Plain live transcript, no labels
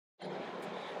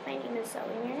name is Zoe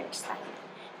Marrich-Simon.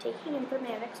 Taking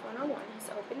Informatics 101 has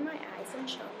opened my eyes and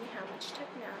shown me how much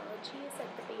technology is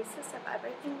at the basis of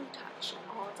everything we touch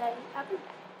all day, every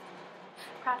day.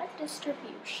 Product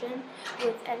distribution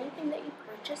with anything that you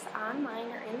purchase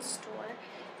online or in store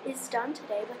is done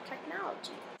today with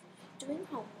technology. Doing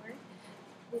homework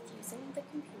with using the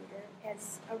computer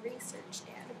as a research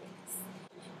database.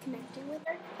 Connecting with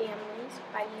our families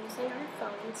by using our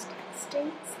phones,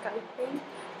 texting, Skyping,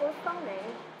 or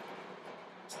phoning.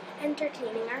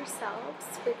 Entertaining ourselves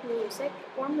with music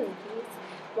or movies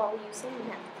while using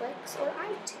Netflix or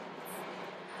iTunes.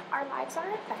 Our lives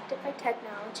are affected by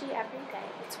technology every day.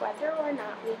 It's whether or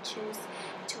not we choose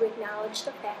to acknowledge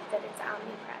the fact that it's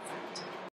omnipresent.